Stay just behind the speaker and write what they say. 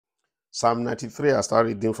Psalm 93, I start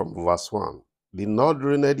reading from verse 1. The Lord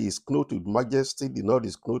reigned is clothed with majesty, the Lord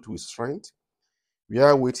is clothed with strength.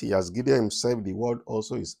 Wherewith he has given himself, the word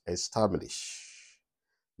also is established,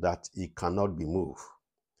 that he cannot be moved.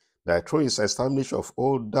 Thy throne is established of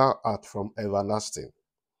old, thou art from everlasting.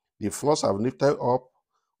 The floods have lifted up,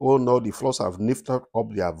 oh no, the floods have lifted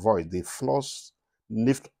up their voice, the floods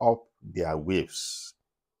lift up their waves.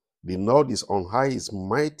 The Lord is on high, is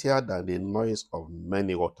mightier than the noise of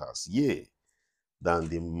many waters, yea, than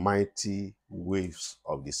the mighty waves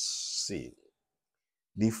of the sea.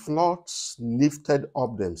 The floods lifted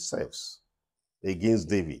up themselves against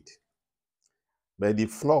David. But the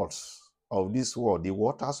floods of this world, the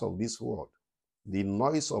waters of this world, the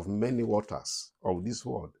noise of many waters of this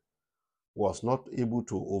world was not able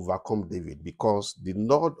to overcome David, because the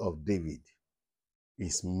Lord of David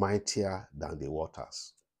is mightier than the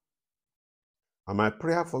waters. And my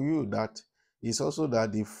prayer for you that is also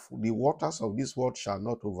that the waters of this world shall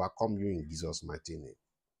not overcome you in Jesus' mighty name.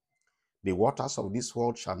 The waters of this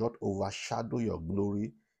world shall not overshadow your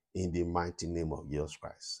glory in the mighty name of Jesus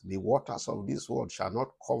Christ. The waters of this world shall not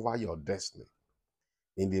cover your destiny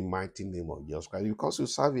in the mighty name of Jesus Christ. Because you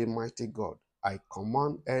serve a mighty God, I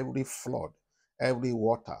command every flood, every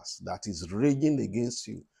waters that is raging against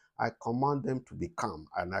you, I command them to be calm,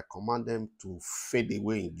 and I command them to fade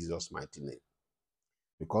away in Jesus' mighty name.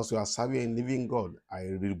 Because you are serving a living God, I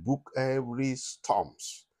rebuke every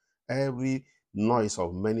storms, every noise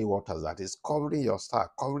of many waters that is covering your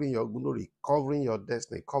star, covering your glory, covering your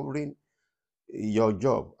destiny, covering your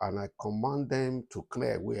job, and I command them to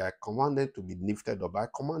clear away. I command them to be lifted up. I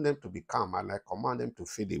command them to be calm, and I command them to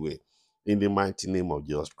fade away in the mighty name of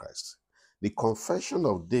Jesus Christ. The confession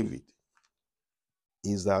of David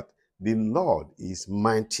is that the Lord is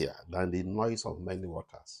mightier than the noise of many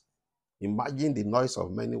waters. Imagine the noise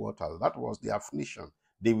of many waters. That was the affliction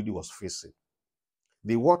David was facing.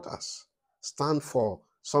 The waters stand for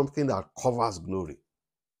something that covers glory.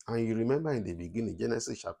 And you remember in the beginning,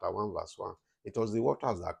 Genesis chapter 1, verse 1, it was the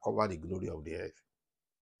waters that covered the glory of the earth.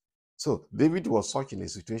 So David was such in a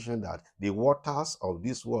situation that the waters of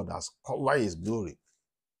this world has covered his glory.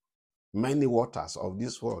 Many waters of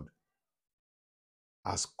this world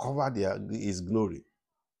has covered his glory.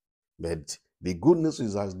 But the good news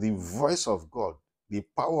is that the voice of God, the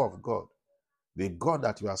power of God, the God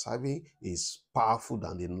that you are serving is powerful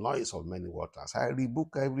than the noise of many waters. I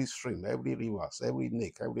rebuke every stream, every river, every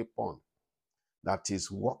lake, every pond that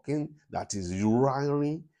is walking, that is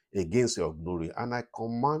roaring against your glory. And I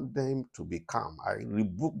command them to be calm. I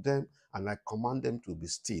rebuke them and I command them to be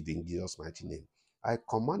still in Jesus' mighty name. I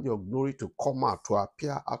command your glory to come out, to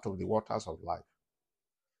appear out of the waters of life.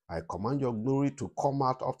 I command your glory to come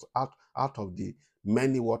out of the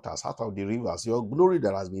many waters, out of the rivers. Your glory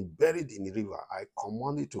that has been buried in the river, I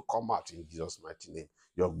command it to come out in Jesus' mighty name.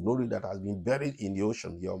 Your glory that has been buried in the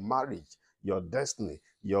ocean, your marriage, your destiny,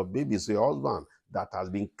 your babies, your husband that has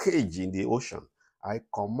been caged in the ocean, I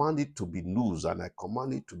command it to be loose, and I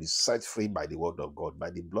command it to be set free by the word of God, by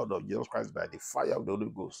the blood of Jesus Christ, by the fire of the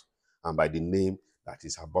Holy Ghost, and by the name that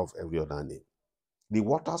is above every other name. The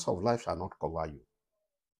waters of life shall not cover you.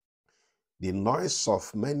 The noise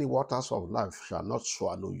of many waters of life shall not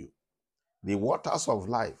swallow you. The waters of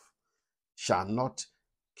life shall not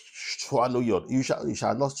swallow you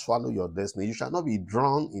shall not swallow your destiny. You shall not be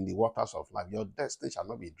drowned in the waters of life. Your destiny shall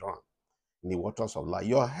not be drowned in the waters of life.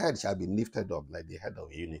 Your head shall be lifted up like the head of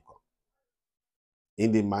a unicorn.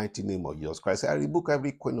 In the mighty name of Jesus Christ, I rebuke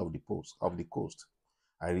every queen of the coast.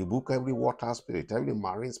 I rebuke every water spirit, every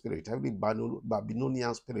marine spirit, every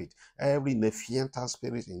Babylonian spirit, every Nephian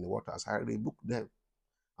spirit in the waters. I rebuke them.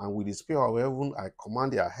 And with the spirit of heaven, I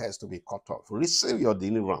command their heads to be cut off. Receive your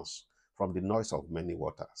deliverance from the noise of many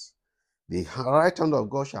waters. The right hand of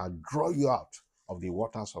God shall draw you out of the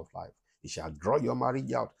waters of life. It shall draw your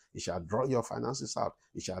marriage out. It shall draw your finances out.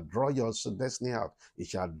 It shall draw your destiny out. It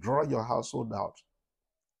shall draw your household out.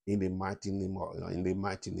 In the mighty name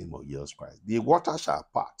of Jesus Christ. The water shall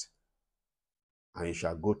part, and you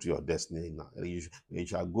shall go to your destiny now. You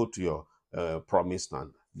shall go to your promised land.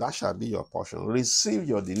 That shall be your portion. Receive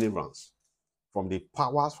your deliverance from the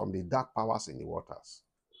dark powers in the waters.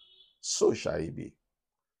 So shall it be.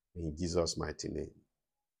 In Jesus' mighty name.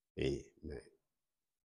 Amen.